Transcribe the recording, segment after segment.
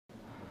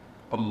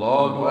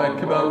الله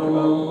أكبر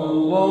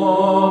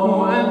الله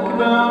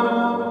أكبر.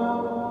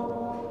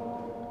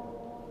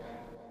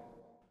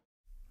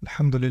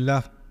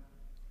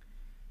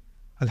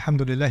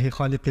 الحمد لله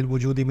خالق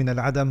الوجود من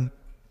العدم،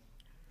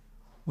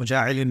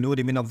 وجاعل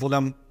النور من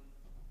الظلم،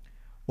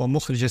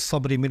 ومخرج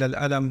الصبر من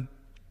الألم،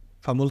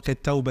 فملقي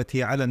التوبة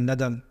على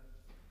الندم،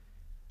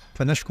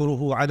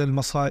 فنشكره على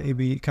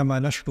المصائب كما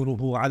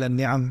نشكره على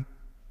النعم،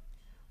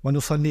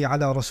 ونصلي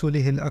على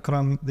رسوله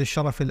الأكرم ذي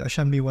الشرف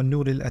الأشم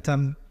والنور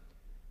الأتم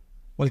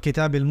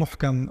والكتاب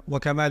المحكم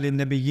وكمال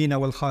النبيين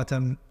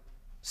والخاتم،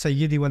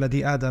 سيد ولد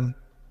آدم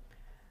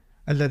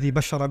الذي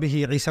بشر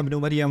به عيسى بن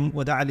مريم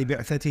ودعا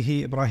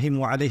لبعثته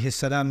إبراهيم عليه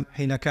السلام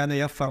حين كان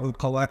يرفع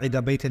قواعد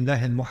بيت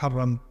الله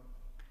المحرم،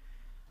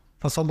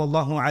 فصلى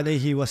الله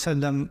عليه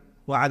وسلم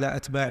وعلى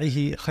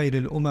أتباعه خير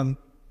الأمم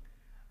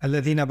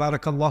الذين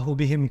بارك الله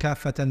بهم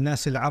كافة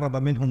الناس العرب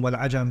منهم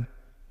والعجم.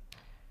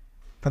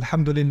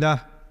 فالحمد لله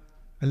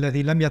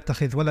الذي لم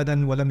يتخذ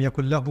ولدا ولم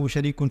يكن له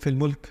شريك في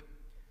الملك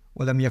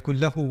ولم يكن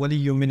له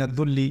ولي من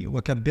الذل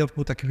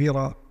وكبره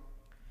تكبيرا.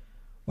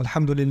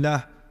 والحمد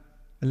لله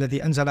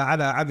الذي أنزل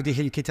على عبده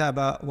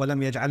الكتاب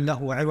ولم يجعل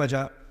له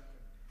عوجا.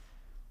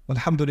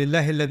 والحمد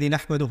لله الذي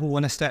نحمده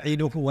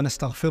ونستعينه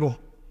ونستغفره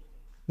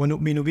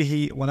ونؤمن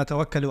به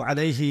ونتوكل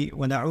عليه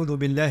ونعوذ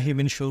بالله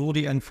من شرور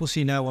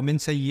أنفسنا ومن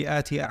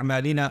سيئات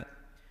أعمالنا،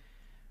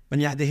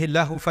 من يهده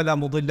الله فلا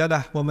مضل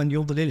له ومن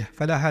يضلله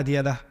فلا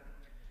هادي له،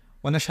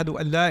 ونشهد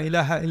أن لا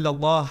إله إلا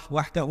الله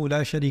وحده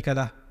لا شريك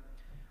له،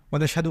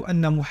 ونشهد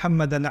أن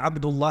محمدا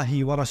عبد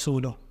الله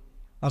ورسوله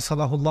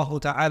أرسله الله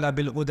تعالى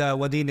بالهدى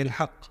ودين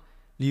الحق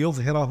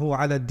ليظهره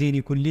على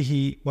الدين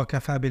كله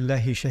وكفى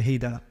بالله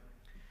شهيدا.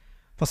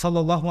 فصلى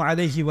الله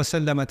عليه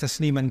وسلم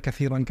تسليما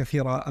كثيرا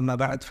كثيرا. أما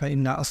بعد،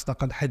 فإن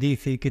أصدق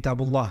الحديث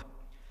كتاب الله،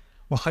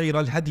 وخير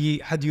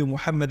الهدي هدي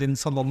محمد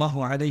صلى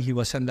الله عليه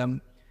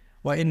وسلم،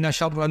 وإن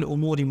شر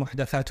الأمور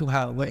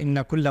محدثاتها،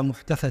 وإن كل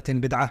محدثة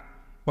بدعة،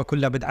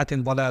 وكل بدعة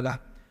ضلالة،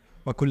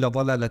 وكل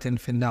ضلالة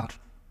في النار.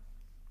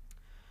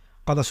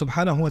 قال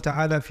سبحانه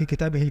وتعالى في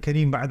كتابه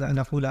الكريم بعد أن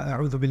أقول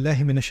أعوذ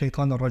بالله من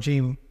الشيطان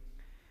الرجيم: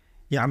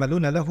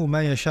 يعملون له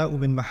ما يشاء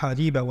من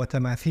محاريب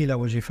وتماثيل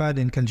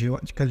وجفان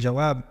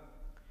كالجواب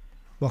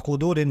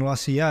وقدور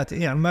راسيات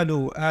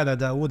اعملوا آل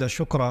داود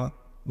شكرا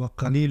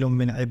وقليل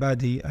من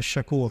عبادي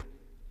الشكور.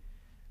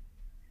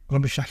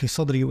 رب اشرح لي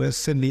صدري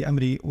ويسر لي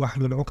أمري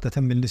واحلل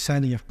عقدة من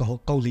لساني يفقهوا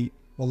قولي.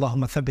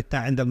 اللهم ثبتنا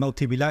عند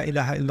الموت بلا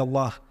إله إلا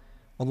الله.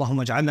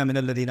 اللهم اجعلنا من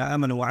الذين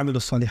آمنوا وعملوا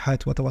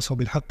الصالحات وتواصوا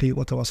بالحق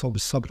وتواصوا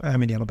بالصبر.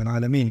 آمين يا رب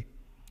العالمين.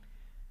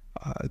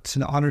 It's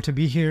an honor to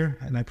be here,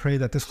 and I pray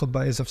that this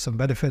khutbah is of some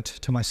benefit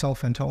to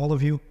myself and to all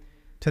of you.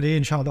 Today,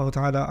 inshallah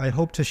ta'ala, I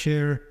hope to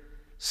share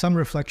some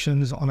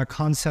reflections on a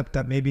concept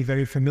that may be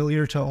very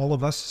familiar to all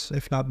of us,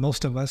 if not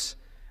most of us,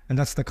 and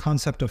that's the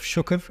concept of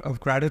shukr, of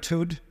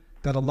gratitude,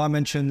 that Allah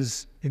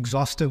mentions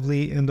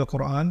exhaustively in the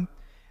Quran.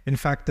 In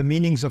fact, the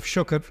meanings of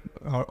shukr,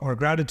 or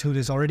gratitude,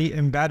 is already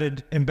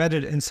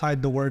embedded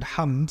inside the word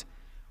hamd.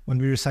 When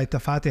we recite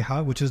the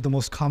Fatiha, which is the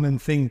most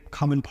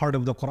common part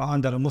of the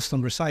Quran that a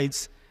Muslim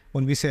recites,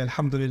 when we say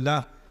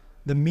Alhamdulillah,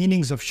 the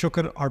meanings of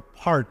shukr are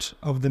part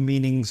of the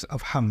meanings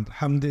of hamd.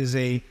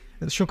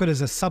 Shukr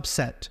is a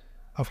subset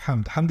of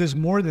hamd. Hamd is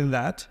more than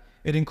that.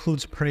 It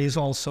includes praise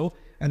also,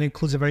 and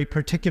includes a very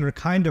particular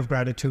kind of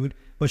gratitude,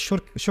 but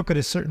shukr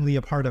is certainly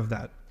a part of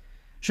that.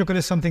 Shukr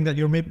is something that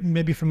you're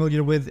maybe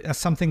familiar with as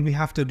something we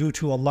have to do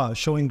to Allah,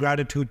 showing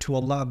gratitude to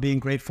Allah, being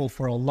grateful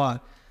for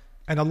Allah.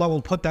 And Allah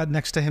will put that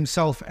next to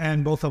Himself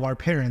and both of our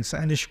parents.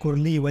 Anishkur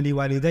li wa li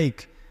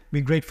walidayk.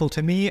 Be grateful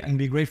to me and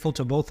be grateful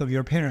to both of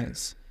your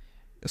parents.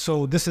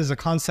 So this is a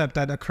concept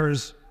that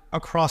occurs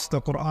across the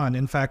Quran.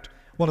 In fact,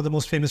 one of the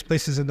most famous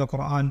places in the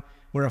Quran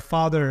where a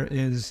father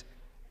is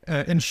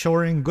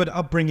ensuring good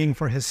upbringing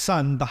for his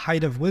son, the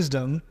height of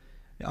wisdom,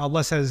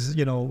 Allah says,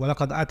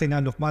 وَلَقَدْ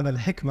آتَيْنَا لُقْمَانَ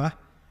الْحِكْمَةِ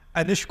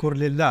أَنِشْكُرْ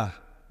لِلَّهِ,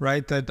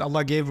 right? That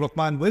Allah gave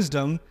Luqman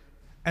wisdom,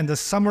 and the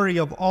summary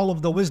of all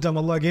of the wisdom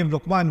Allah gave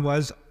Luqman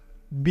was,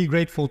 be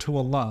grateful to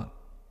Allah.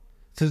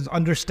 To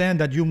understand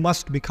that you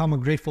must become a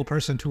grateful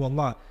person to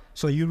Allah.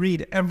 So you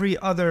read every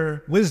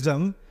other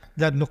wisdom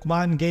that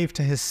Luqman gave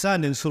to his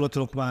son in Surah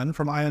Luqman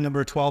from ayah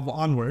number 12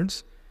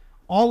 onwards,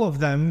 all of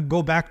them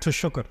go back to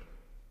shukr.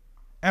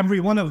 Every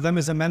one of them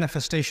is a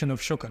manifestation of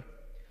shukr.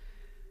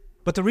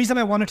 But the reason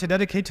I wanted to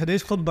dedicate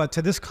today's khutbah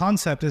to this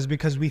concept is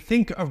because we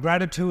think of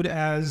gratitude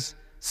as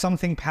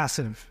something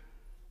passive.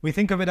 We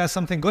think of it as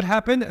something good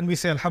happened and we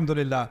say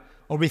Alhamdulillah,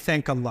 or we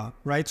thank Allah,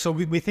 right? So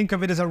we think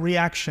of it as a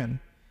reaction.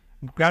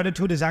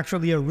 Gratitude is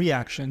actually a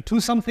reaction to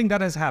something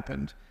that has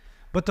happened.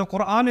 But the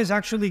Quran is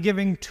actually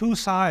giving two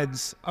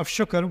sides of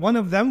shukr. One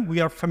of them we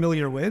are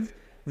familiar with.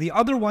 The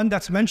other one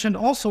that's mentioned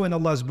also in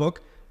Allah's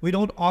book, we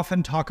don't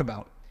often talk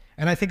about.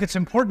 And I think it's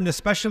important,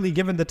 especially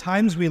given the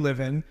times we live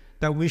in,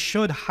 that we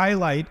should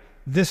highlight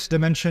this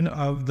dimension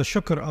of the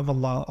shukr of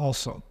Allah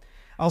also.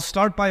 I'll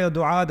start by a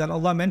dua that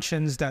Allah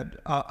mentions, that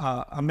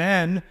a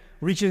man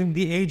reaching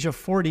the age of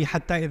 40,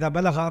 حَتَّى إِذَا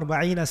بَلَغَ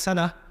 40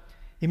 سَنَةً,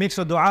 he makes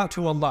a dua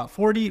to Allah.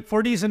 40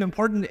 is an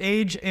important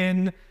age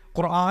in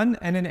Quran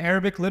and in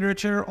Arabic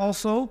literature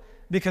also,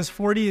 because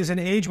 40 is an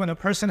age when a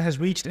person has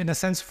reached, in a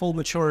sense, full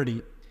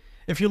maturity.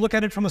 If you look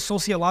at it from a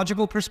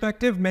sociological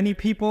perspective, many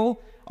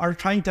people are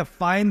trying to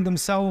find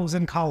themselves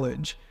in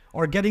college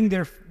or getting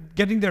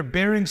their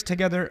bearings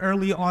together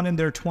early on in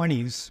their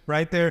 20s,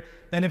 right?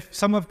 And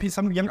if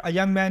a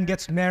young man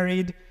gets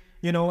married,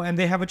 and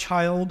they have a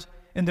child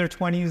in their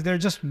 20s, they're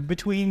just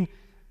between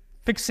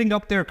fixing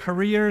up their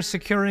career,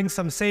 securing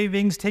some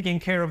savings, taking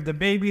care of the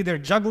baby. They're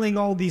juggling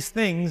all these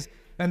things,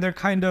 and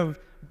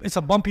it's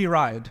a bumpy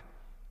ride,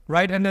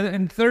 right? And then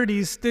in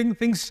 30s,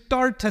 things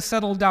start to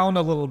settle down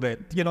a little bit.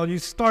 You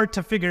start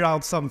to figure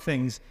out some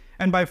things.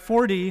 And by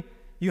 40,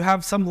 you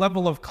have some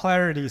level of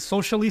clarity.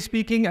 Socially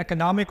speaking,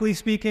 economically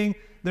speaking,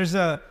 there's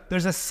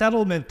a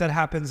settlement that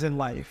happens in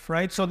life,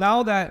 right? So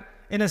now that,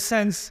 in a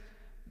sense,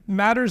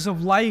 matters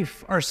of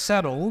life are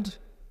settled,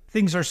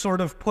 things are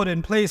sort of put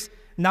in place,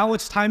 now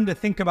it's time to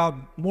think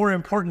about more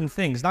important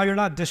things. Now you're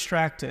not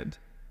distracted,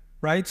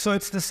 right? So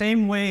it's the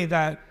same way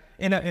that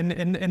in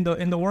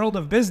the world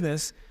of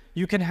business,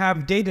 you can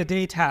have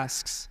day-to-day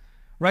tasks,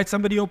 right?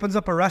 Somebody opens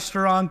up a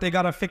restaurant, they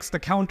gotta fix the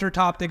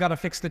countertop, they gotta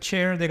fix the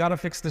chair, they gotta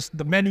fix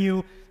the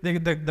menu,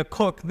 the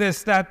cook,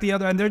 this, that, the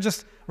other, and they're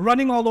just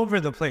running all over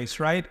the place,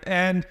 right?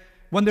 And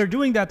when they're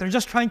doing that, they're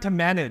just trying to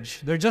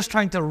manage. They're just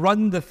trying to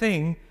run the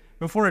thing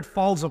before it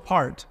falls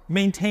apart,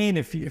 maintain,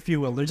 if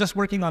you will. They're just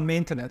working on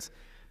maintenance.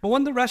 But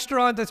when the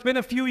restaurant, it's been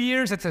a few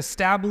years, it's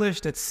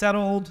established, it's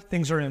settled,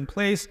 things are in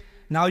place,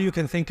 now you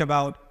can think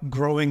about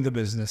growing the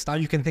business. Now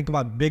you can think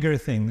about bigger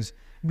things.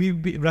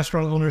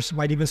 Restaurant owners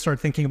might even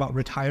start thinking about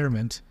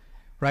retirement,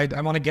 right?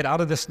 I want to get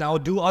out of this now,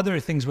 do other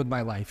things with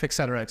my life, et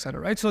cetera,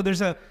 right? So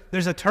there's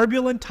a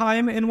turbulent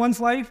time in one's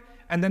life,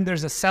 and then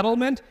there's a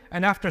settlement,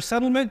 and after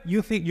settlement,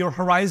 you think your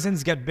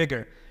horizons get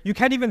bigger. You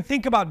can't even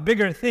think about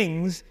bigger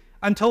things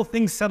until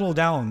things settle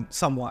down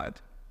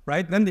somewhat,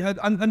 right?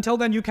 Until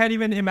then, you can't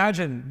even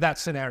imagine that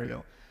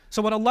scenario.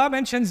 So what Allah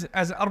mentions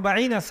as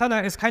arba'ina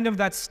sana is kind of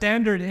that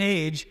standard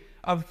age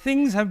of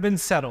things have been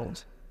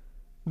settled.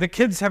 The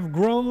kids have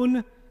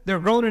grown, they're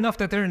grown enough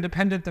that they're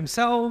independent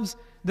themselves.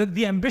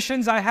 The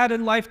ambitions I had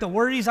in life, the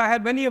worries I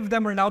had, many of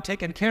them are now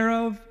taken care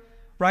of,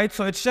 right?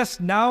 So it's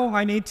just now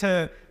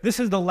this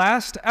is the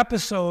last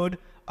episode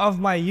of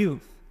my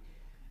youth.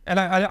 And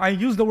I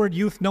use the word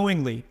youth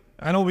knowingly.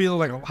 I know we're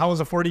like, how is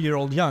a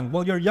 40-year-old young?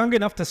 Well, you're young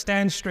enough to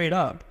stand straight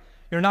up.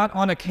 You're not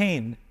on a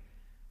cane,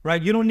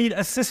 right? You don't need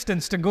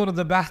assistance to go to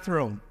the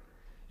bathroom.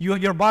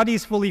 Your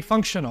body's fully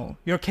functional.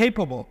 You're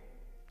capable.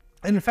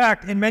 In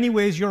fact, in many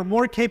ways, you're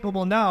more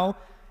capable now,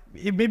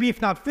 maybe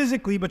if not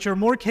physically, but you're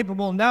more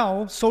capable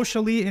now,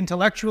 socially,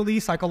 intellectually,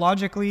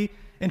 psychologically,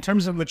 in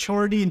terms of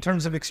maturity, in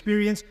terms of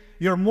experience.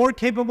 You're more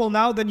capable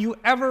now than you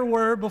ever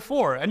were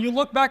before. And you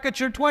look back at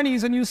your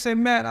 20s and you say,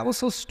 man, I was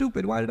so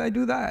stupid. Why did I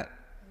do that?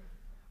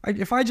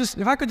 If I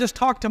could just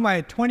talk to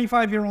my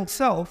 25-year-old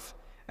self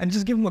and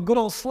just give him a good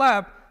old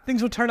slap,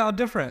 things would turn out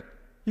different.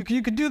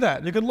 You could do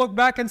that. You could look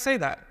back and say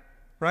that,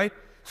 right?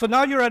 So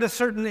now you're at a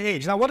certain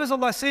age. Now what does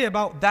Allah say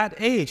about that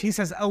age? He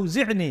says,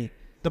 أوزعني.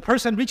 The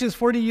person reaches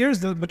 40 years,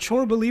 the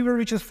mature believer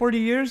reaches 40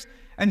 years,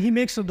 and he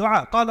makes a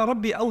dua. قال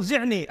ربي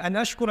أوزعني أن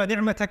أشكر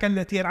نعمتك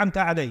التي أنعمت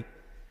علي.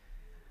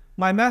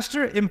 My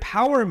master,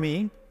 empower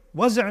me.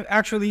 Waz'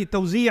 actually,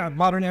 tawzi'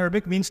 modern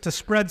Arabic means to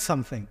spread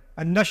something.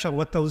 An-nashr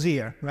wa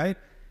tawzi', right?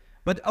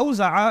 But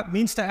awza'a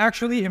means to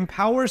actually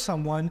empower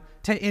someone,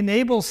 to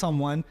enable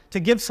someone, to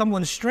give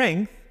someone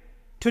strength,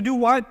 to do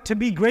what? To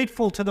be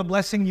grateful to the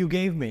blessing you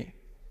gave me.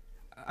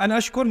 أن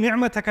أشكر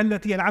نعمتك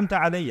التي أنعمت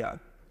علي.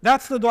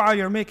 That's the dua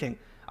you're making.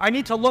 I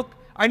need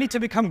to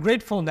become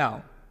grateful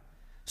now.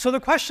 So the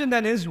question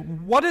then is,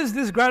 what is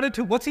this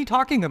gratitude? What's he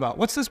talking about?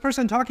 What's this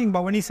person talking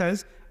about when he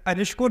says, أن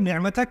أشكر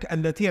نعمتك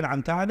التي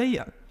أنعمت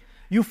علي?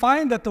 You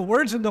find that the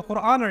words in the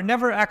Quran are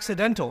never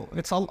accidental.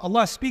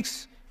 Allah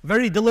speaks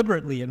very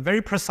deliberately and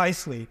very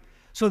precisely.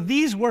 So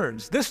these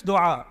words, this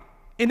dua,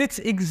 in its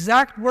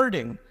exact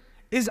wording,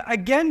 is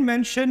again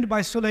mentioned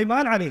by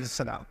Sulaiman alayhi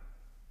salam.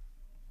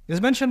 Is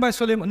mentioned by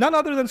Sulaiman, none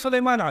other than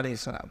Sulaiman alayhi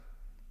salam.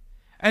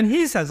 And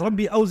he says,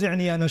 رَبِّي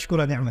أَوْزِعْنِي أَنْ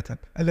أَشْكُرَ نِعْمَتَكَ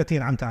الَّتِي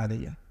أَنْعَمْتَ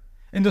عَلَيَّ.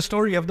 In the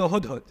story of the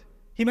Hudhud,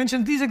 he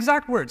mentions these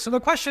exact words. So the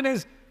question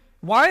is,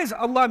 why is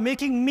Allah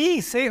making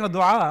me say a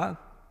dua?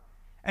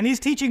 And he's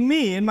teaching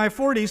me in my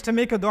 40s to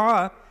make a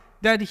dua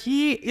that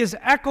he is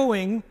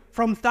echoing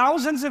from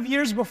thousands of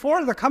years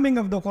before the coming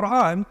of the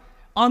Quran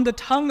on the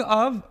tongue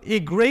of a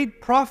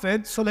great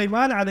prophet,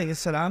 Sulaiman alayhi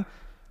salam.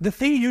 The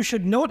thing you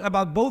should note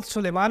about both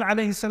Sulaiman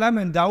alayhi salam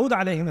and Dawood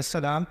alayhi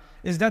salam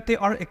is that they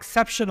are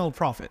exceptional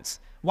prophets.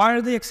 Why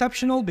are they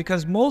exceptional?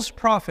 Because most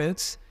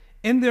prophets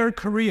in their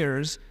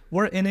careers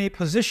were in a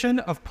position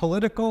of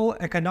political,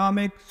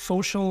 economic,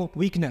 social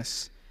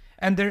weakness.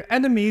 And their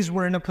enemies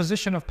were in a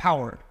position of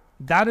power.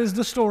 That is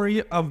the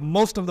story of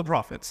most of the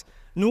prophets.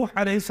 Nuh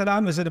alayhi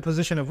salam is in a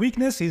position of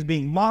weakness. He's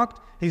being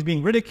mocked, he's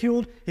being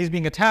ridiculed, he's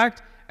being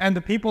attacked, and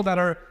the people that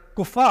are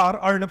kuffar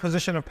are in a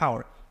position of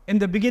power. In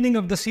the beginning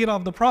of the seerah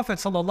of the Prophet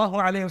sallallahu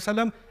alaihi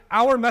wasallam,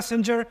 our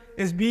messenger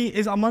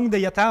is among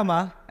the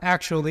yatama,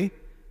 actually,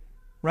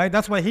 right?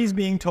 That's why he's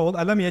being told,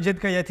 Alam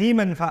yajidka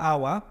yatiman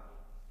fa'awa,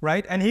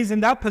 right? And he's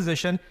in that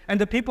position, and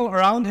the people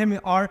around him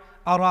are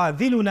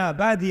aradhiluna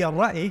badi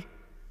al-ra'i.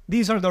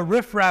 These are the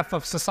riffraff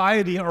of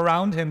society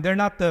around him. They're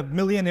not the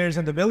millionaires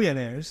and the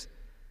billionaires.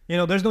 You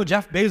know, there's no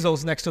Jeff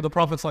Bezos next to the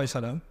Prophet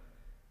ﷺ.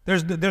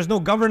 There's no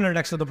governor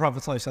next to the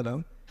Prophet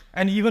ﷺ.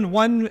 And even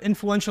one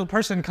influential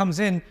person comes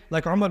in,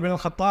 like Umar bin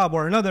al-Khattab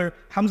or another,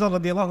 Hamza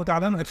radiallahu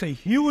ta'ala, it's a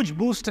huge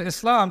boost to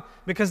Islam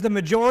because the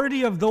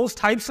majority of those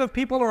types of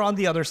people are on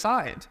the other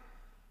side.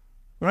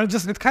 Right?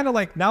 It's kind of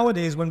like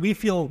nowadays when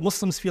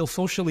Muslims feel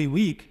socially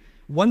weak,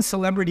 one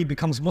celebrity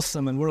becomes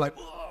Muslim and we're like,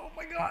 oh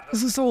my God,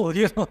 this is so,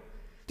 you know.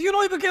 Do you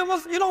know he became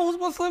Muslim? You know who's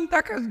Muslim?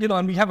 That guy, you know,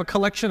 and we have a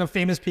collection of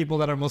famous people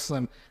that are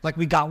Muslim. Like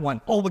we got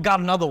one. Oh, we got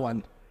another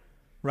one.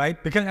 Right?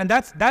 And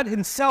that in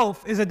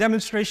itself is a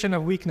demonstration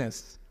of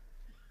weakness.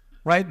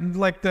 Right?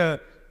 Like the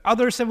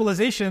other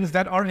civilizations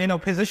that are in a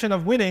position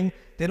of winning,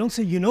 they don't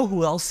say, you know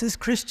who else is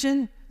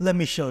Christian? Let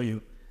me show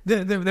you.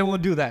 They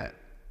won't do that.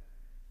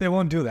 They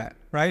won't do that.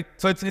 Right?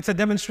 So it's a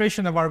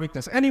demonstration of our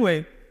weakness.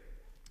 Anyway,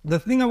 the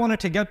thing I wanted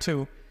to get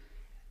to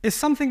is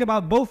something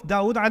about both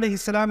Dawood alayhi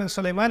salam and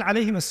Sulaiman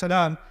alayhi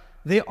salam.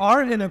 They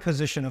are in a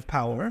position of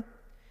power.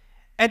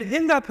 And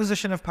in that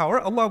position of power,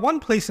 Allah, one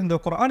place in the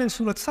Quran in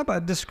Surah Saba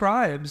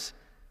describes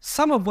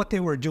some of what they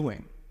were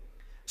doing.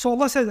 So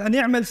Allah says, أَنِ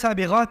اعْمَلْ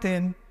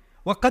سَابِغَاتٍ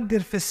وَقَدِّرْ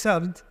فِي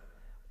السَّرْدِ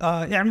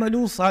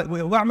وَاعْمَلُوا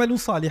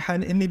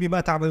صَالِحًا إِنِّي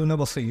بِمَا تَعْمَلُونَ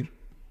بَصِيرٌ.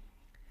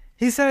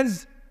 He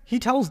says, he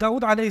tells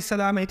Dawood alayhi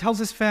salam, he tells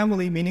his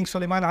family, meaning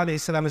Sulaiman alayhi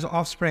salam, his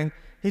offspring,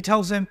 he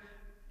tells him,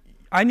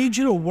 I need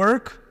you to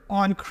work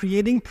on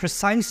creating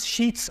precise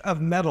sheets of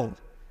metal.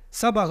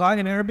 Sabagha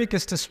in Arabic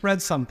is to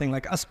spread something,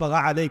 like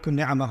asbagha alaykum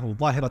ni'amahu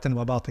zahiratan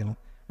wa batina.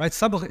 Right?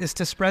 Sabagh is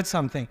to spread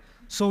something.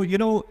 So you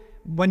know,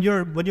 when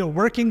you're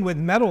working with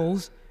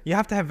metals, you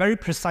have to have very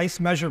precise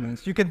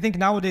measurements. You can think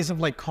nowadays of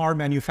like car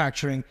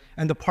manufacturing,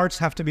 and the parts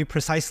have to be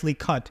precisely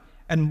cut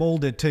and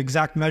molded to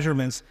exact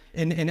measurements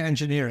in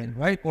engineering,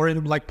 right? Or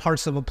in like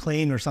parts of a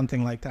plane or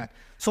something like that.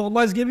 So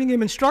Allah is giving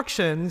him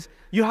instructions.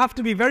 You have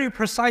to be very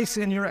precise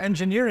in your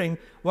engineering.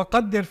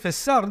 وَقَدِّرْ فِي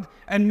السَّرْدِ,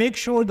 and make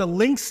sure the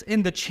links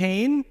in the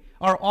chain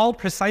are all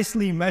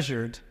precisely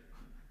measured.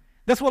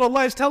 That's what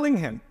Allah is telling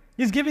him.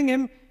 He's giving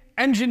him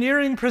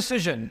engineering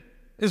precision,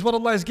 is what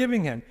Allah is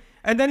giving him.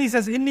 And then he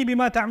says, إِنِّي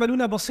بِمَا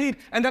تَعْمَلُونَ بَصِيرٌ.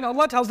 And then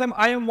Allah tells them,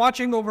 I am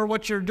watching over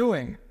what you're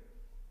doing.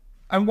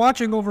 I'm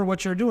watching over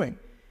what you're doing.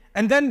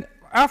 And then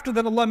after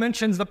that, Allah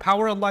mentions the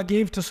power Allah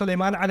gave to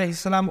Sulaiman alayhi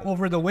salam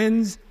over the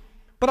winds.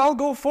 But I'll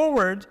go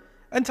forward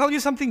and tell you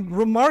something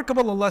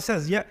remarkable. Allah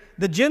says, yeah,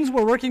 the jinns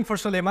were working for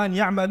Sulaiman.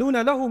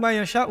 يَعْمَلُونَ لَهُ مَا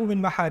يَشَاءُ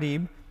مِن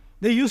مَحَارِيبٍ.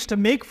 They used to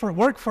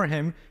work for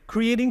him,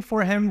 creating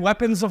for him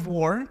weapons of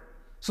war.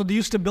 So they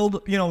used to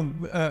build,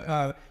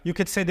 you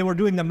could say they were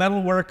doing the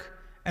metal work,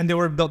 and they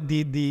were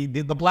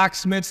the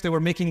blacksmiths. They were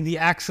making the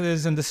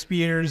axes and the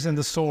spears and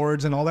the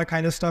swords and all that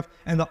kind of stuff,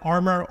 and the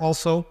armor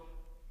also.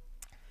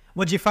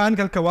 وَجِفَانْ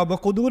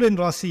كَالْكَوَابَ قُدُورٍ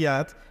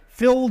رَاسِيَاتٍ,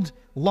 filled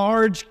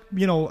large,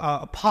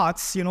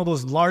 pots,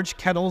 those large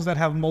kettles that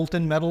have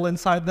molten metal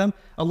inside them.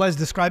 Allah is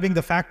describing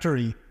the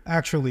factory,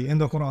 actually, in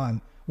the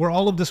Quran, where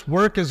all of this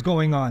work is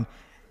going on.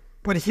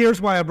 But here's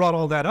why I brought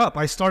all that up.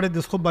 I started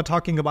this khutbah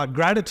talking about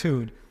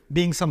gratitude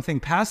being something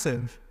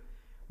passive,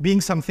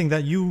 being something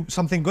that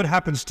something good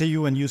happens to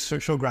you and you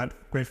show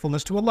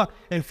gratefulness to Allah.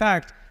 In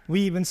fact,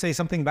 we even say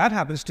something bad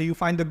happens to you,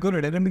 find the good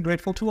in it and be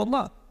grateful to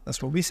Allah.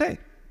 That's what we say.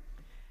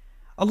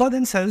 Allah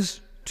then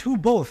says to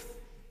both,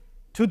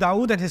 to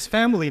Dawood and his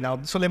family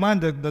now, Sulaiman,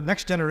 the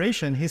next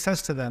generation, he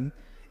says to them,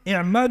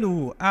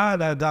 اِعْمَلُوا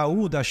آلَ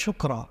دَاوُودَ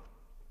شُكْرًا.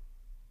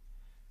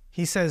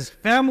 He says,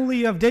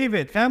 family of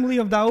David, family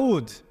of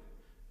Dawood,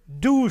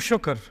 do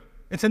shukr.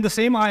 It's in the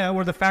same ayah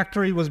where the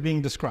factory was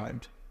being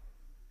described.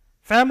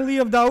 Family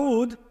of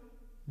Dawood,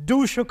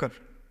 do shukr.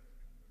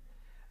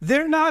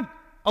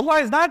 Allah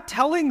is not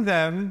telling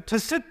them to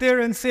sit there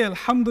and say,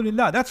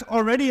 Alhamdulillah. That's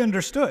already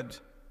understood.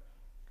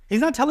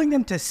 He's not telling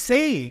them to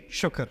say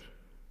shukr.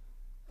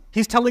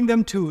 He's telling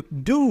them to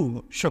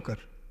do shukr.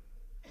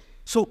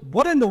 So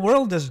what in the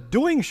world is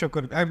doing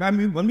shukr? I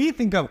mean, when we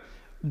think of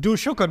do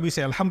shukr, we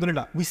say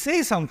Alhamdulillah. We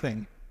say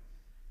something.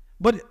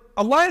 But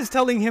Allah is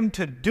telling him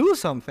to do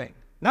something.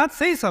 Not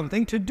say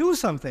something, to do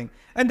something.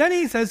 And then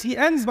he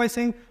ends by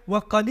saying,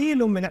 وَقَلِيلٌ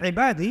مِّنْ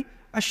عِبَادِي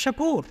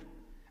الشَّكُورِ.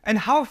 And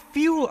how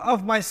few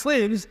of my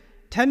slaves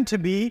tend to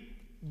be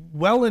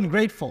well and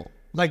grateful,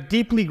 like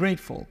deeply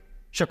grateful.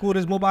 Shakur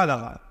is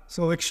mubalagha,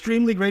 so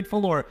extremely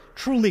grateful or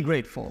truly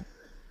grateful.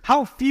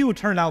 How few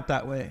turn out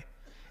that way.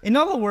 In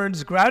other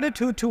words,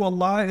 gratitude to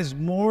Allah is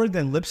more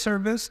than lip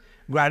service.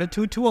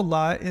 Gratitude to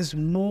Allah is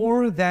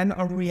more than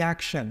a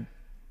reaction.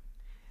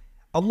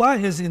 Allah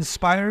is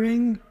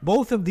inspiring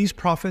both of these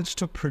prophets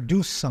to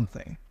produce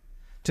something,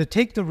 to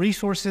take the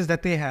resources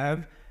that they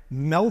have,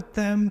 melt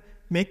them,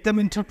 make them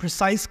into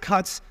precise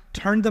cuts,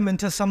 turn them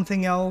into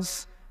something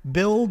else,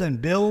 build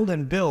and build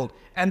and build.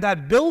 And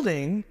that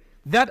building,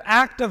 that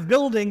act of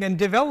building and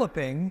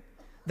developing,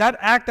 that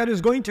act that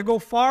is going to go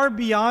far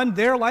beyond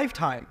their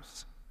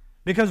lifetimes,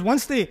 Because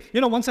once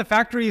a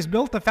factory is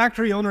built, the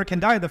factory owner can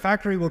die, the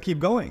factory will keep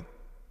going.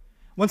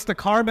 Once the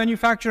car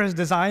manufacturer has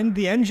designed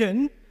the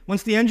engine,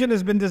 once the engine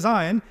has been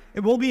designed, it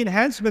will be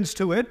enhancements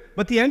to it,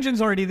 but the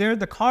engine's already there,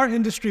 the car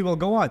industry will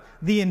go on.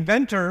 The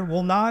inventor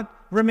will not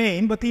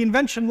remain, but the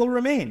invention will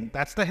remain.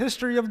 That's the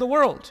history of the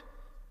world.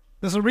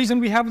 There's a reason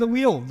we have the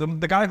wheel.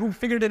 The guy who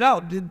figured it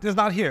out is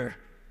not here,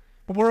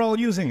 but we're all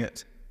using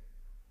it.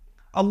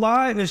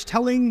 Allah is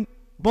telling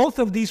both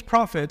of these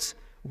prophets,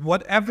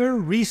 whatever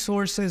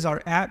resources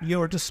are at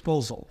your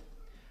disposal,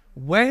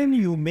 when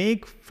you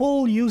make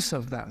full use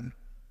of them,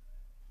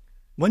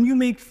 when you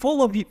make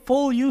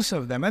full use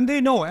of them, and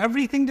they know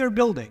everything they're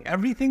building,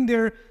 everything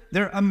they're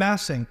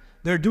amassing,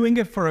 they're doing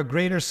it for a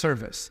greater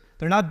service.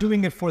 They're not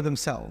doing it for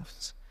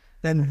themselves.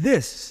 Then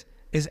this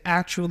is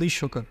actually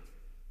shukr.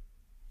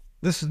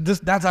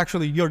 That's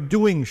actually, you're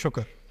doing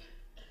shukr.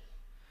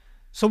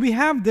 So we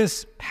have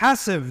this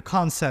passive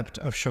concept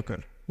of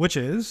shukr, which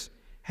is,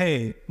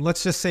 hey,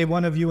 let's just say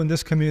one of you in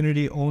this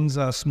community owns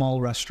a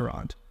small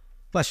restaurant.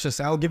 Let's just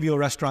say, I'll give you a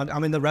restaurant.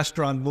 I'm in the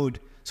restaurant mood,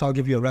 so I'll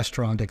give you a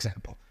restaurant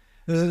example.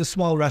 This is a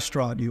small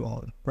restaurant you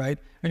own, right?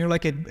 And you're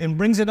like, it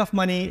brings enough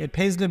money, it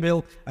pays the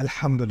bill,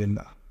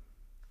 Alhamdulillah.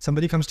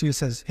 Somebody comes to you and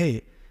says,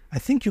 hey, I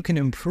think you can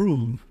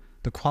improve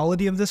the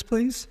quality of this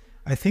place.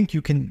 I think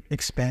you can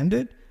expand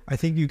it. I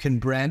think you can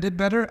brand it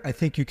better. I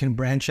think you can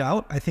branch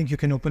out. I think you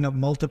can open up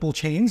multiple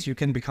chains. You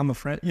can become a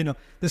friend.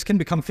 This can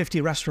become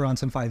 50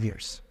 restaurants in 5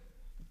 years.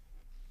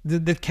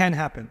 That can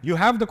happen. You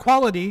have the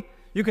quality.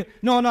 You can,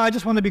 no, I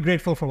just want to be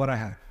grateful for what I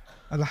have.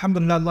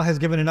 Alhamdulillah, Allah has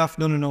given enough.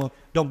 No,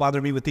 don't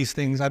bother me with these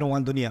things. I don't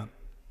want dunya.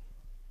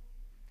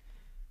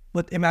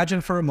 But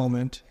imagine for a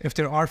moment if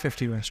there are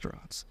 50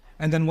 restaurants,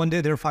 and then one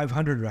day there are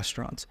 500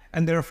 restaurants,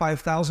 and there are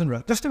 5,000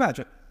 restaurants. Just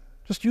imagine.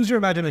 Just use your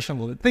imagination a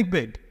little bit. Think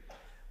big.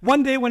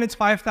 One day when it's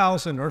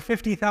 5,000 or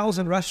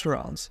 50,000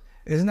 restaurants,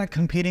 isn't that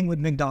competing with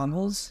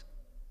McDonald's?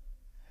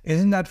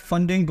 Isn't that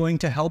funding going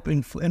to help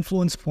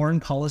influence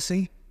foreign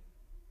policy?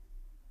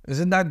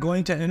 Isn't that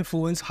going to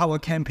influence how a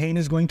campaign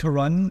is going to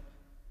run?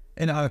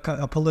 And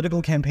a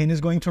political campaign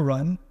is going to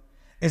run?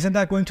 Isn't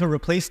that going to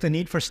replace the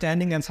need for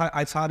standing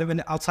outside of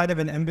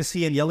an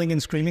embassy and yelling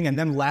and screaming and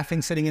then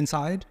laughing sitting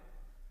inside?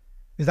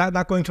 Is that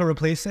not going to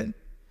replace it?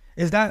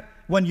 Is that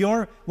when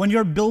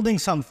you're building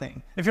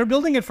something, if you're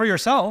building it for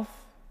yourself,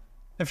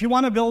 if you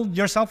want to build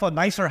yourself a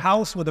nicer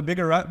house with a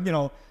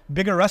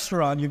bigger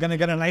restaurant, you're going to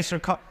get a nicer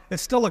car.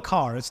 It's still a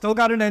car. It's still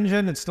got an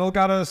engine. It's still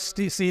got a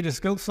seat. It's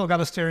still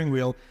got a steering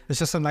wheel. It's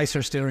just a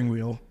nicer steering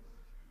wheel.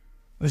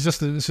 It's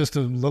just a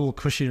little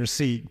cushier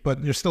seat,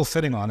 but you're still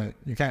sitting on it.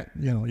 You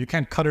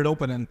can't cut it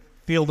open and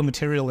feel the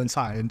material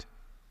inside.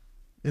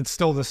 It's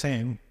still the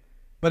same.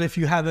 But if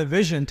you have a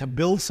vision to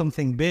build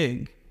something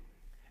big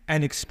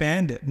and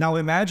expand it. Now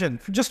imagine,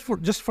 just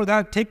for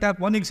that, take that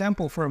one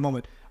example for a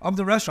moment of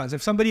the restaurants.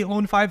 If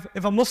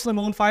a Muslim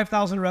owned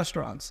 5,000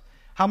 restaurants,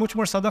 how much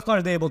more sadaqah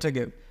are they able to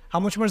give? How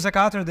much more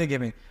zakat are they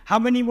giving? How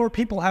many more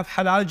people have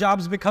halal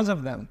jobs because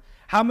of them?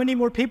 How many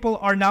more people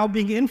are now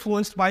being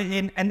influenced by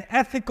an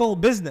ethical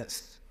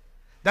business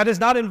that is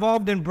not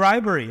involved in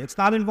bribery? It's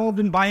not involved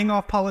in buying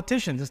off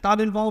politicians. It's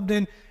not involved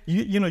in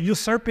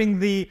usurping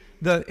the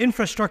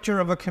infrastructure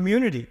of a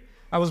community.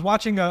 I was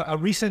watching a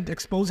recent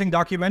exposing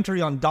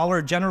documentary on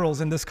dollar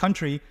generals in this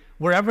country.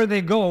 Wherever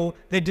they go,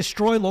 they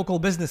destroy local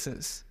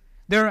businesses.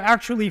 There are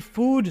actually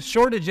food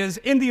shortages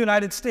in the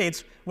United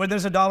States where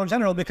there's a Dollar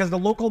General because the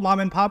local mom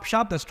and pop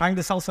shop that's trying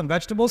to sell some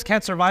vegetables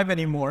can't survive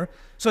anymore.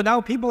 So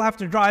now people have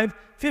to drive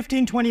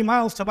 15, 20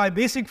 miles to buy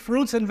basic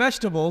fruits and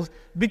vegetables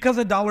because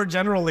a Dollar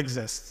General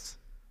exists.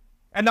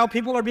 And now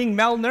people are being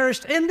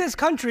malnourished in this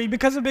country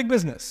because of big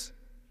business.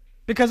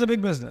 Because of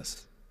big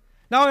business.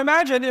 Now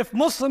imagine if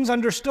Muslims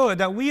understood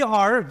that we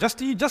are, just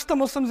the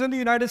Muslims in the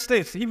United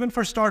States, even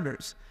for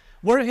starters,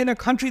 we're in a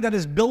country that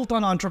is built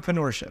on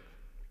entrepreneurship.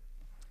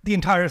 The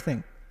entire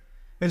thing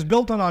is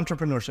built on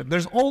entrepreneurship.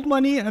 There's old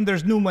money and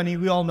there's new money.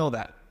 We all know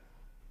that.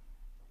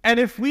 And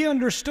if we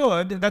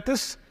understood that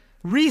this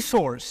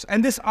resource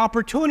and this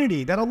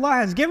opportunity that Allah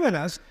has given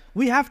us,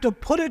 we have to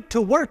put it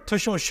to work to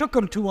show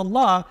shukr to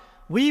Allah,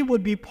 we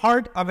would be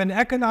part of an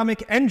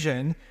economic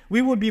engine.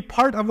 We would be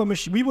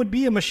we would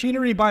be a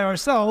machinery by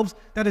ourselves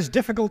that is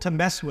difficult to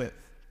mess with.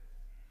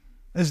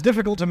 It's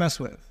difficult to mess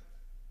with.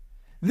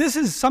 This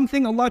is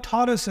something Allah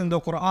taught us in the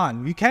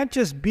Quran. You can't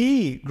just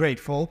be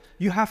grateful,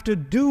 you have to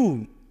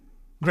do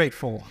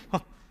grateful.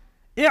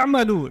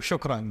 I'malu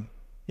shukran.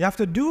 You have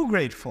to do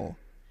grateful.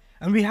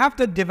 And we have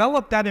to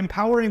develop that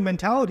empowering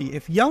mentality.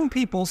 If young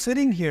people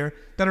sitting here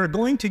that are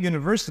going to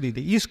university,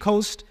 the East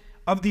Coast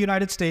of the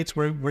United States,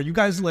 where you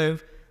guys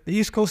live, the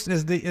East Coast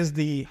is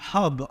the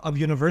hub of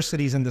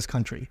universities in this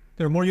country.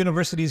 There are more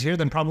universities here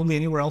than probably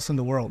anywhere else in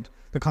the world.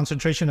 The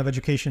concentration of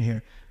education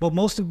here. But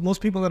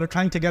most people that are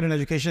trying to get an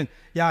education,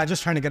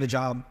 just trying to get a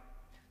job.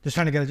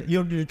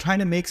 You're trying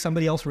to make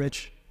somebody else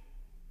rich,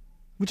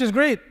 which is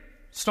great.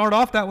 Start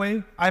off that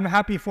way. I'm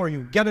happy for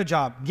you. Get a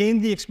job, gain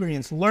the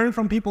experience, learn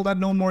from people that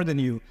know more than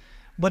you.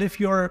 But if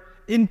your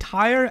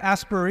entire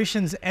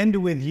aspirations end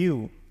with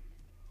you,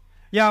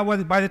 Yeah,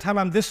 well, by the time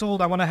I'm this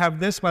old, I want to have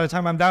this. By the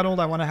time I'm that old,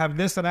 I want to have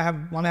this, and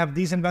want to have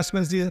these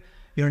investments.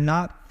 You're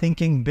not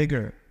thinking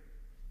bigger.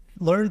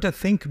 Learn to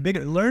think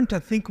bigger. Learn to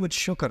think with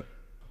shukr.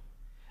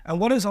 And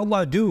what does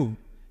Allah do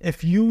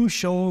if you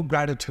show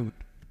gratitude?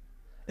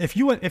 If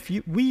you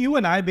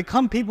and I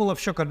become people of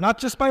shukr, not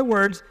just by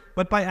words,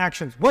 but by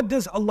actions. What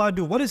does Allah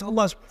do? What is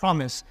Allah's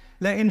promise?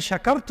 لَإِن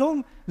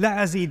شَكَرْتُمْ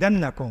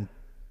لَأَزِيدَنَّكُمْ.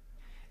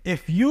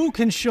 If you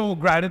can show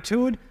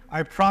gratitude,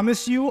 I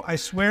promise you, I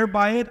swear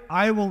by it,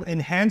 I will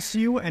enhance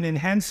you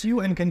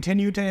and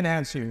continue to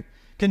enhance you,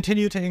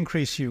 continue to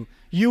increase you.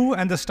 You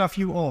and the stuff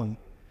you own.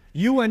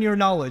 You and your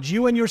knowledge,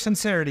 you and your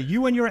sincerity,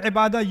 you and your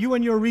ibadah, you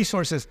and your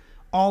resources.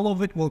 All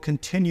of it will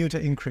continue to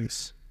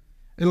increase.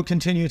 It'll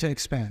continue to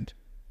expand.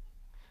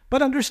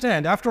 But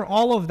understand, after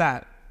all of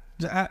that,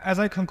 as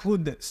I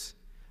conclude this,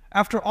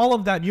 after all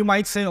of that, you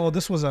might say, oh,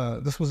 this was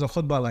a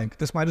khutbah, like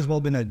this might as well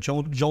have been a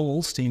Joel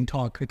Osteen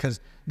talk, because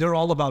they're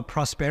all about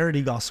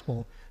prosperity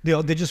gospel.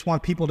 They just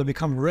want people to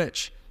become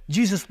rich.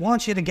 Jesus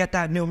wants you to get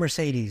that new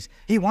Mercedes.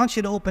 He wants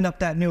you to open up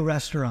that new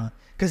restaurant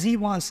because he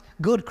wants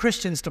good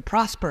Christians to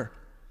prosper,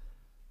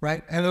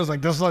 right? And it was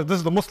like, this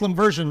is the Muslim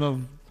version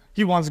of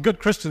he wants good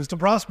Christians to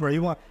prosper.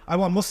 I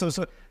want Muslims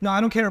to, no,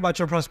 I don't care about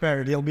your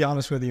prosperity, I'll be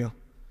honest with you.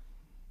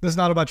 This is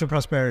not about your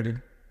prosperity.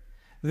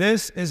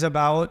 This is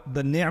about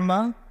the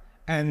ni'mah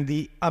and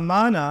the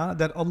amana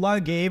that Allah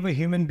gave a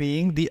human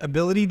being, the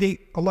ability that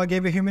Allah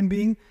gave a human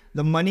being,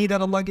 the money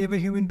that Allah gave a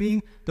human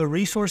being, the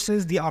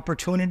resources, the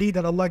opportunity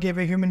that Allah gave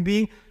a human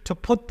being, to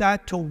put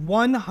that to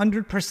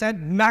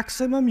 100%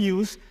 maximum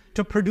use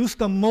to produce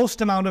the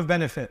most amount of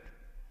benefit.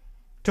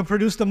 To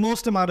produce the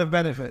most amount of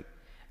benefit.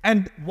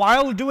 And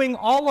while doing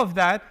all of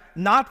that,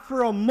 not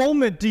for a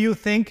moment do you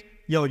think,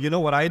 yo, you know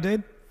what I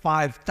did?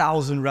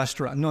 5,000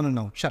 restaurants.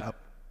 No, shut up.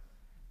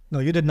 No,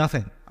 you did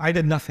nothing. I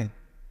did nothing.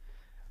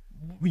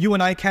 You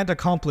and I can't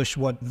accomplish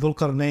what Dhul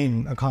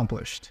Qarnayn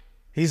accomplished.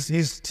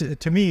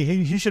 To me,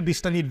 he should be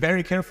studied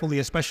very carefully,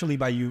 especially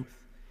by youth.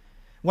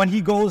 When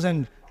he goes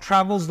and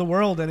travels the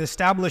world and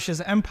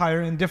establishes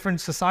empire in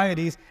different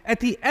societies, at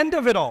the end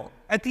of it all,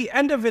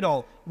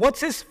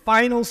 what's his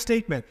final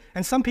statement?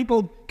 And some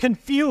people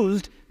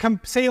confused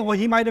say, oh,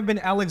 he might have been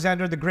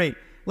Alexander the Great.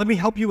 Let me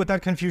help you with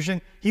that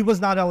confusion. He was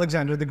not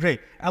Alexander the Great.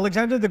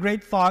 Alexander the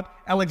Great thought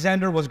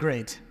Alexander was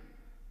great.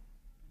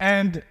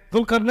 And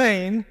Dhul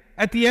Qarnayn,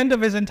 at the end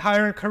of his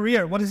entire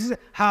career, what does he say?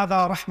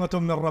 هَذَا رَحْمَةٌ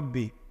مِّن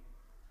رَبِّي.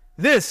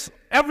 This,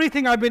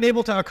 everything I've been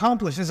able to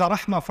accomplish is a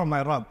rahmah from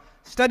my Rabb.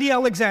 Study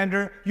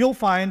Alexander, you'll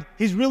find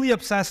he's really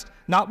obsessed,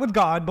 not with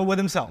God, but with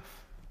himself.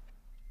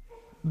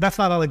 That's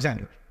not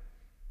Alexander.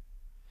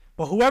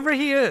 But whoever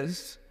he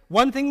is,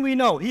 one thing we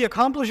know, he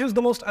accomplishes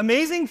the most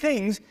amazing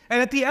things,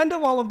 and at the end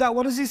of all of that,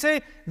 what does he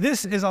say?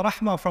 This is a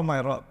rahmah from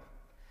my Rabb.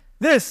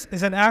 This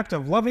is an act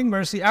of loving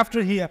mercy.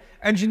 After he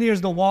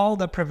engineers the wall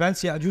that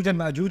prevents Ya'juj and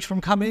Ma'juj from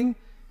coming,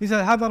 he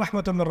said, هَذَا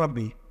رَحْمَةٌ مِّن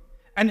رَبِّي.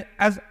 And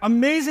as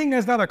amazing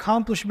as that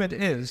accomplishment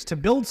is, to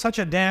build such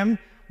a dam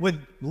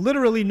with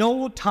literally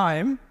no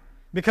time,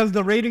 because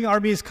the raiding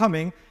army is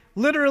coming,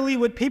 literally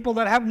with people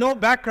that have no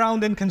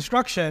background in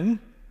construction,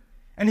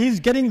 and he's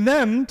getting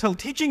them to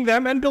teaching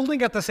them and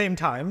building at the same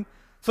time.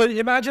 So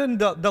imagine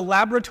the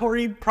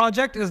laboratory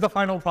project is the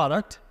final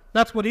product.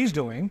 That's what he's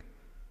doing.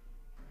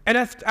 And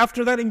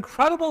after that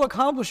incredible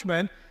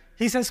accomplishment,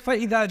 he says,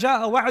 فَإِذَا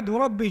جَاءَ وَعْدُ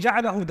رَبِّي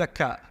جَعَلَهُ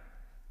دَكَّاء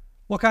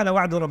وَكَانَ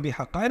وَعْدُ رَبِّي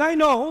حَقًّا. And I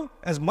know,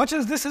 as much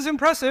as this is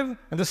impressive,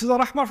 and this is a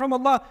rahmah from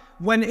Allah,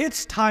 when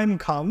its time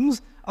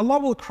comes, Allah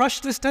will crush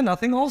this to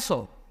nothing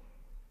also.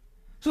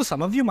 So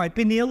some of you might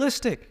be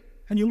nihilistic,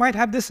 and you might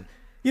have this,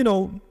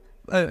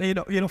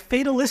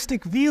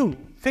 fatalistic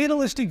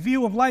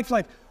view of life.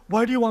 Like,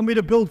 why do you want me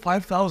to build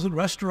 5,000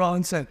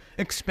 restaurants and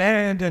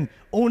expand and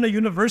own a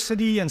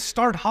university and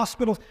start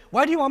hospitals?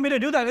 Why do you want me to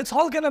do that? It's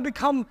all going to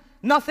become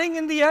nothing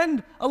in the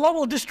end. Allah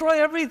will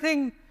destroy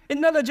everything.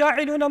 إِنَّا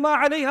لَجَاعِلُونَ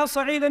مَا عَلَيْهَا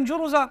صَعِيدًا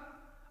جُرُزًا.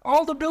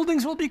 All the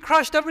buildings will be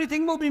crushed.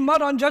 Everything will be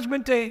mud on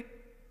Judgment Day.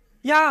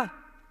 Yeah,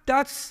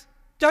 that's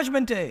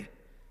Judgment Day.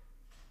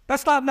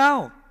 That's not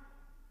now.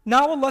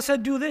 Now Allah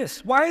said, do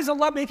this. Why is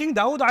Allah making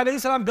Dawud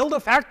alayhi salam build a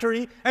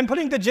factory and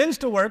putting the jinns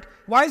to work?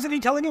 Why isn't he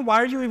telling him,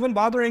 why are you even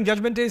bothering?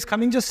 Judgment Day is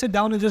coming. Just sit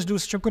down and just do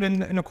shukr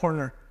in a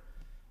corner.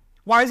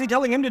 Why is he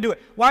telling him to do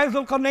it? Why is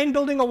Dhul Qarnayn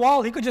building a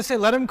wall? He could just say,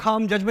 let him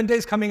come. Judgment Day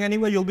is coming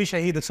anyway. You'll be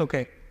shaheed. It's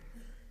okay.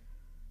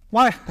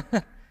 Why?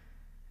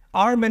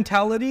 Our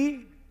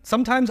mentality,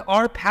 sometimes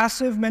our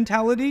passive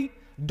mentality,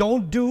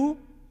 don't do,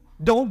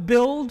 don't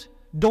build,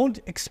 don't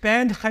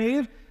expand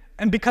khair,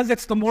 and because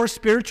it's the more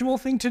spiritual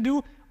thing to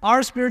do,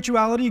 our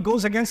spirituality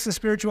goes against the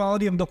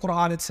spirituality of the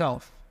Quran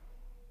itself.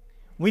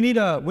 We need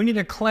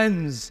a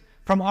cleanse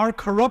from our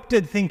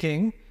corrupted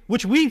thinking,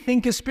 which we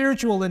think is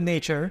spiritual in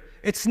nature.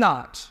 It's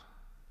not.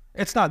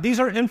 It's not. These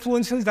are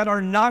influences that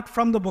are not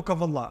from the book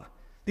of Allah.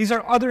 These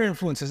are other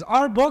influences.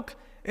 Our book,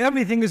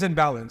 everything is in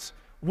balance.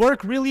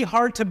 Work really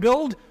hard to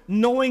build,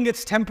 knowing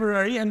it's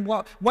temporary, and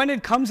when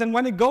it comes and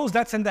when it goes,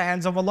 that's in the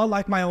hands of Allah,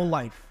 like my own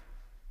life.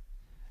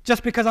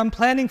 Just because I'm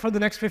planning for the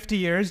next 50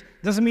 years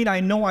doesn't mean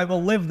I know I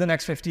will live the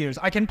next 50 years.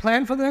 I can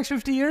plan for the next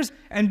 50 years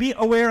and be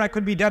aware I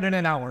could be dead in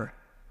an hour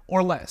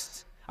or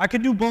less. I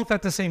could do both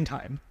at the same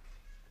time.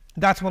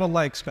 That's what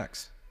Allah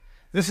expects.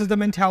 This is the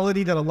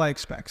mentality that Allah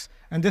expects.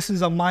 And this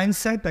is a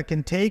mindset that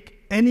can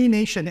take any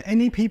nation,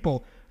 any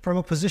people from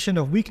a position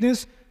of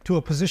weakness to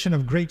a position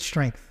of great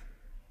strength.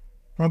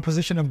 From a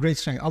position of great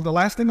strength. The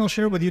last thing I'll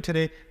share with you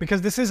today,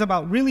 because this is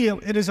about, really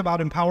it is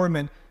about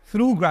empowerment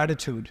through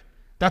gratitude.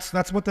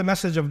 That's what the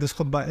message of this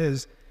khutbah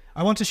is.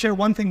 I want to share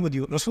one thing with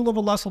you.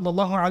 Rasulullah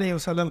sallallahu alayhi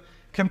wasallam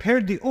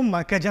compared the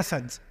ummah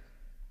kajasad.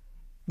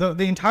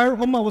 The entire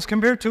ummah was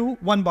compared to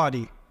one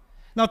body.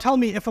 Now tell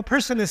me, if a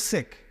person is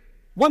sick,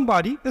 one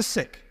body is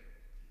sick,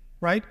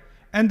 right?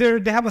 And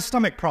they have a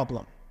stomach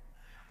problem,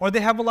 or they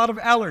have a lot of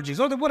allergies,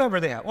 or whatever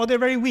they have, or they're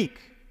very weak.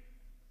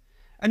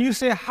 And you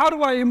say, how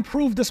do I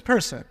improve this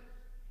person?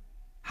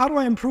 How do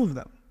I improve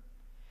them?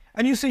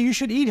 And you say, you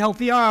should eat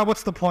healthy.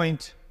 What's the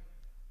point?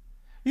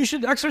 You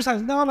should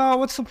exercise. No,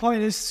 what's the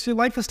point?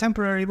 Life is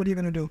temporary. What are you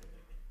going to do?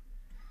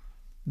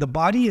 The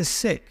body is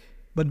sick.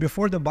 But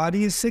before the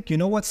body is sick, you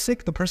know what's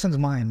sick? The person's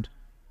mind.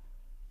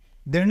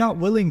 They're not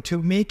willing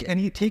to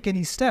take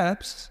any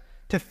steps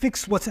to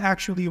fix what's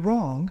actually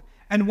wrong.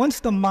 And once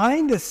the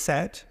mind is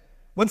set,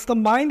 once the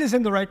mind is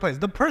in the right place,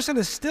 the person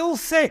is still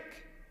sick.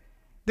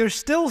 They're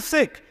still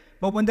sick.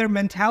 But when their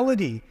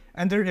mentality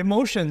and their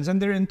emotions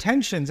and their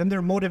intentions and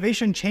their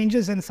motivation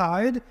changes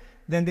inside,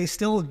 then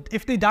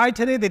if they die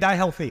today, they die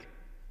healthy.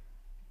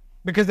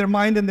 Because their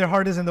mind and their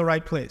heart is in the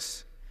right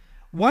place.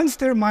 Once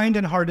their mind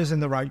and heart is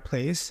in the right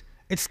place,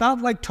 it's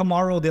not like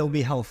tomorrow they'll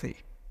be healthy.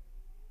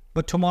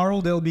 But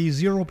tomorrow they'll be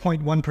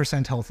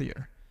 0.1%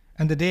 healthier.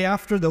 And the day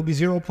after, they'll be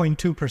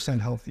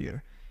 0.2%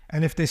 healthier.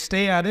 And if they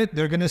stay at it,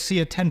 they're going to see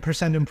a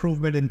 10%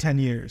 improvement in 10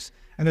 years.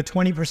 And a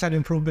 20%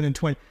 improvement in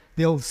 20.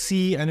 They'll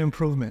see an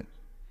improvement.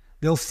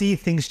 They'll see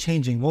things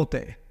changing, won't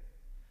they?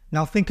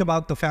 Now think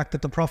about the fact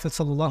that the Prophet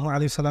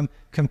ﷺ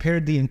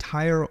compared the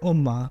entire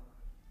ummah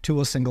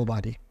to a single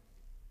body.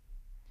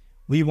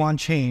 We want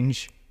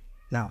change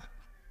now.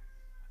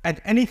 And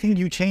anything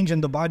you change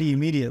in the body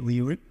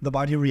immediately, the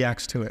body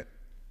reacts to it.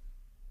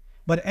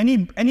 But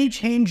any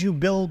change you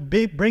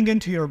bring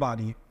into your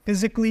body,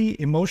 physically,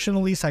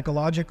 emotionally,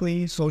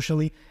 psychologically,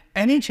 socially,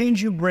 any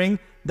change you bring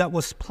that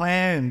was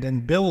planned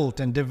and built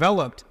and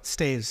developed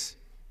stays.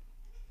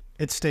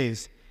 It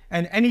stays.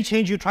 And any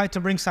change you try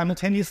to bring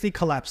simultaneously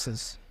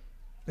collapses.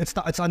 It's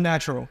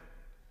unnatural.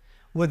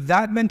 With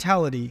that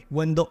mentality,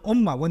 when the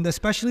ummah,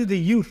 especially the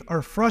youth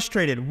are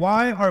frustrated,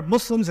 why are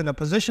Muslims in a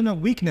position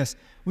of weakness?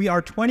 We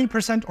are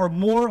 20% or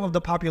more of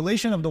the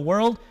population of the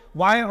world.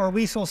 Why are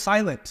we so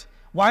silent?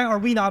 Why are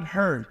we not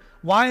heard?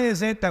 Why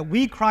is it that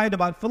we cried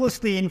about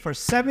Palestine for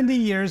 70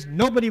 years,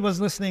 nobody was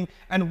listening,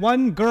 and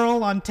one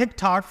girl on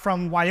TikTok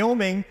from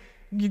Wyoming,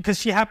 because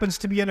she happens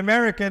to be an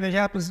American and she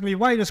happens to be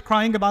white, is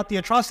crying about the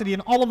atrocity,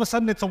 and all of a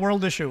sudden it's a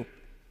world issue.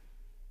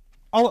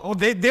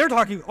 They're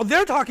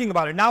talking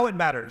about it. Now it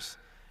matters.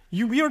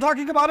 We were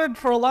talking about it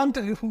for a long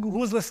time. Who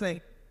was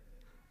listening?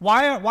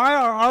 Why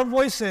are our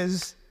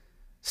voices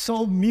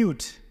so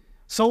mute,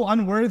 so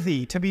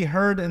unworthy to be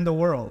heard in the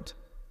world?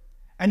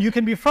 And you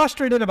can be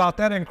frustrated about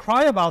that and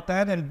cry about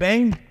that and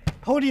bang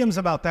podiums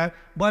about that,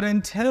 but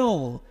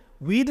until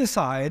we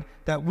decide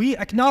that we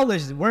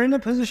acknowledge that we're in a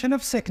position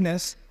of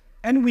sickness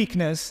and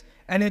weakness,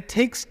 and it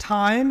takes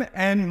time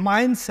and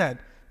mindset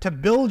to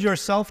build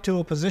yourself to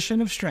a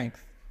position of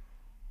strength.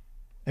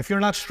 If you're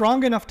not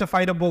strong enough to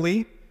fight a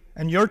bully,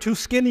 and you're too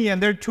skinny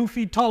and they're 2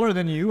 feet taller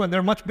than you and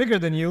they're much bigger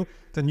than you,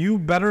 then you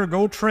better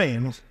go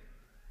train.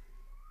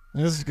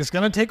 It's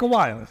going to take a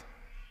while.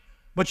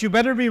 But you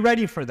better be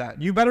ready for that.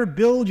 You better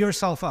build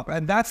yourself up.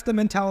 And that's the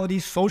mentality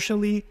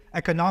socially,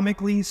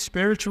 economically,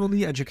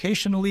 spiritually,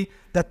 educationally,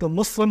 that the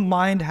Muslim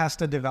mind has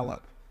to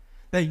develop.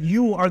 That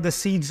you are the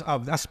seeds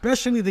of,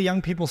 especially the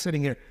young people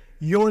sitting here.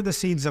 You're the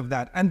seeds of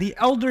that. And the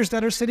elders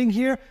that are sitting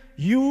here,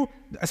 you,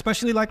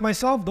 especially like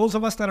myself, those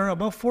of us that are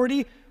above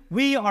 40,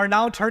 we are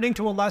now turning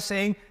to Allah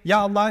saying,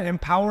 Ya Allah,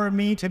 empower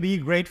me to be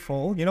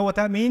grateful. You know what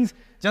that means?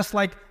 Just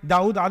like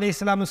Dawood alayhi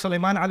salam and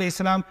Sulaiman alayhi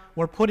salam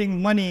were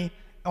putting money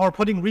or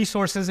putting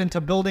resources into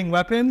building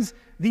weapons,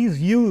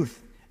 these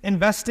youth,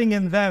 investing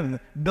in them,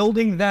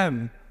 building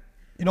them,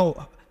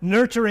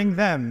 nurturing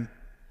them,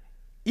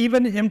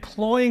 even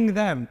employing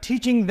them,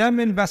 teaching them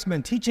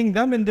investment, teaching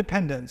them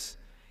independence,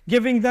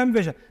 giving them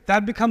vision,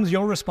 that becomes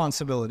your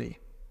responsibility.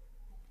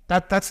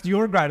 That's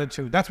your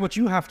gratitude. That's what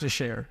you have to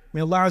share.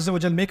 May Allah Azza wa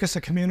Jal make us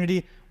a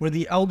community where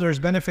the elders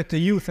benefit the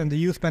youth and the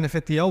youth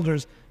benefit the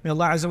elders. May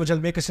Allah Azza wa Jal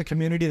make us a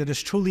community that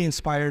is truly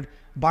inspired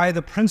by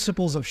the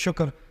principles of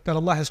shukr that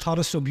Allah has taught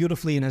us so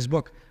beautifully in His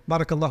book.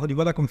 Barakallahu li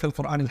wa lakum fil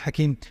Qur'an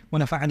al-Hakim wa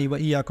nafa'ani wa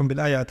iyyakum bil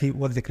ayati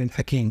wa dhikr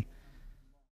al-Hakim.